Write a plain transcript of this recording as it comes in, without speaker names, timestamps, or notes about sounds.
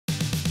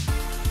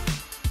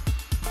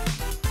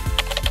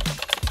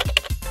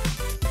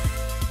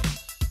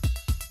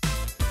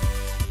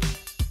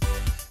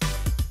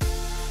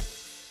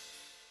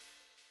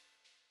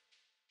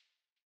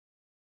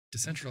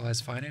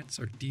Decentralized finance,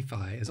 or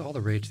DeFi, is all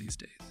the rage these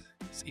days.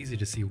 It's easy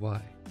to see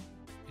why.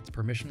 It's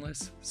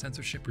permissionless,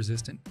 censorship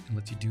resistant, and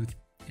lets you do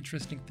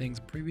interesting things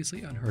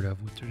previously unheard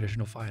of with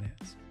traditional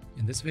finance.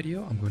 In this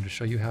video, I'm going to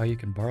show you how you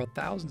can borrow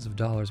thousands of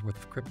dollars worth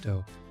of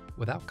crypto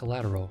without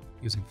collateral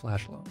using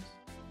flash loans.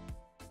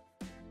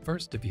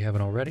 First, if you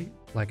haven't already,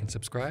 like and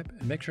subscribe,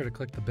 and make sure to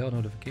click the bell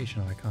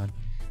notification icon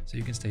so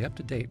you can stay up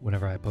to date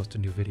whenever I post a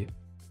new video.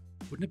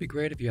 Wouldn't it be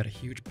great if you had a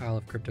huge pile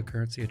of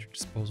cryptocurrency at your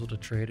disposal to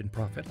trade and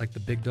profit like the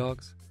big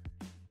dogs?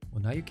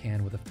 Well, now you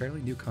can with a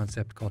fairly new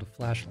concept called a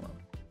flash loan.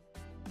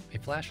 A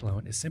flash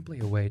loan is simply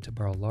a way to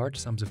borrow large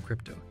sums of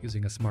crypto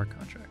using a smart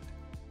contract.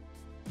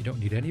 You don't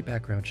need any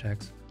background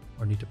checks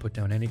or need to put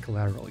down any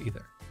collateral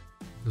either.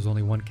 There's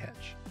only one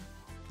catch.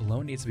 The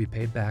loan needs to be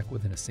paid back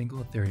within a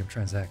single Ethereum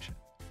transaction.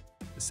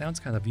 This sounds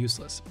kind of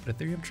useless, but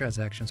Ethereum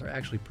transactions are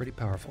actually pretty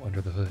powerful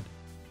under the hood.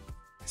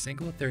 A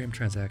single Ethereum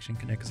transaction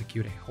can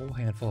execute a whole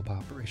handful of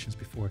operations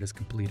before it is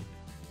completed.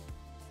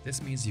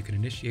 This means you can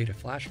initiate a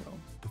flash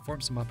loan, perform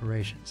some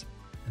operations,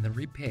 and then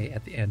repay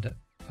at the end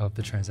of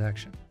the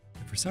transaction.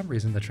 If for some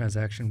reason the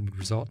transaction would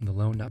result in the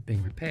loan not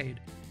being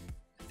repaid,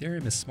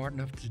 Ethereum is smart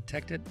enough to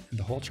detect it and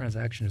the whole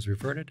transaction is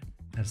reverted,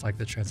 and it's like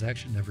the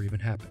transaction never even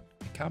happened.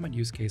 A common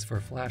use case for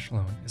a flash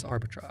loan is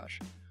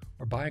arbitrage,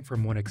 or buying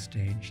from one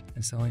exchange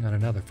and selling on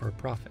another for a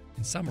profit.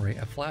 In summary,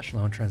 a flash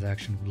loan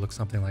transaction would look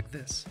something like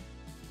this.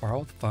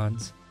 Borrow the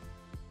funds,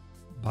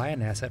 buy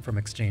an asset from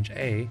exchange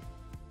A,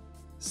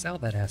 sell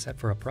that asset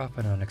for a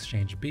profit on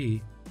exchange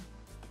B,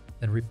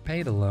 then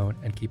repay the loan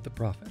and keep the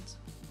profits.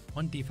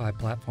 One DeFi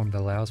platform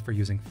that allows for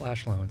using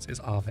flash loans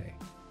is Aave,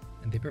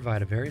 and they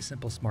provide a very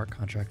simple smart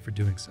contract for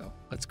doing so.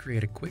 Let's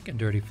create a quick and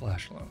dirty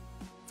flash loan.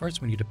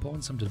 First, we need to pull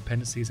in some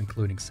dependencies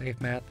including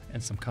SafeMath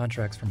and some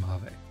contracts from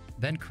Aave.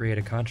 Then create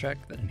a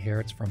contract that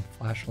inherits from the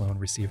flash loan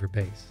receiver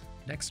base.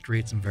 Next,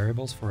 create some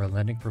variables for a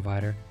lending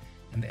provider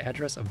and the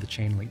address of the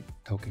Chainlink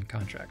token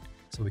contract,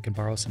 so we can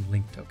borrow some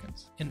link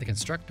tokens. In the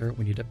constructor,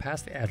 we need to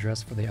pass the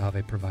address for the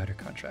Aave provider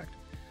contract,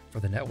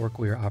 for the network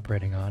we are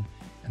operating on,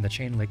 and the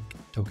Chainlink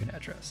token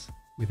address.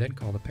 We then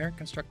call the parent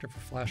constructor for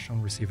flash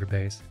loan receiver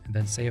base, and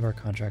then save our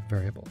contract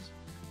variables.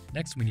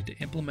 Next, we need to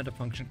implement a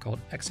function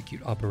called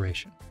execute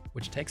operation,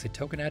 which takes a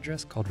token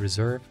address called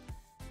reserve,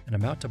 an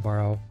amount to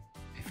borrow,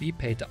 a fee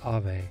paid to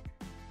Aave,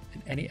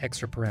 and any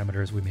extra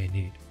parameters we may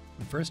need.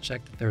 We first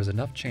check that there is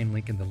enough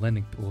Chainlink in the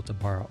lending pool to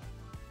borrow.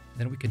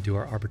 Then we can do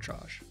our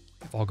arbitrage.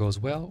 If all goes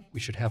well, we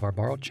should have our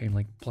borrowed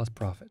Chainlink plus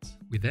profits.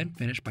 We then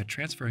finish by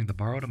transferring the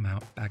borrowed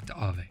amount back to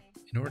Aave.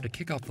 In order to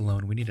kick off the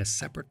loan, we need a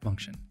separate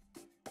function.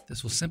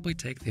 This will simply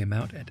take the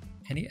amount and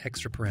any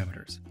extra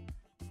parameters.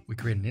 We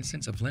create an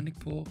instance of lending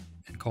pool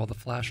and call the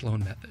flash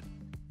loan method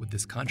with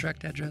this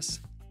contract address,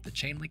 the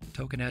Chainlink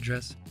token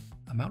address,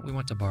 amount we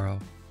want to borrow,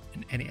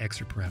 and any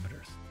extra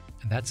parameters.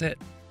 And that's it.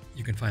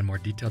 You can find more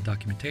detailed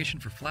documentation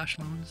for flash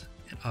loans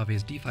and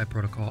Aave's DeFi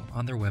protocol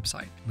on their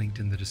website, linked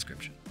in the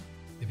description.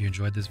 If you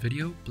enjoyed this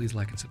video, please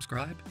like and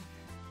subscribe.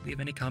 Leave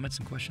any comments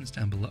and questions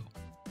down below.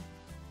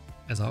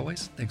 As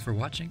always, thanks for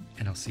watching,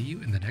 and I'll see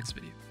you in the next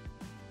video.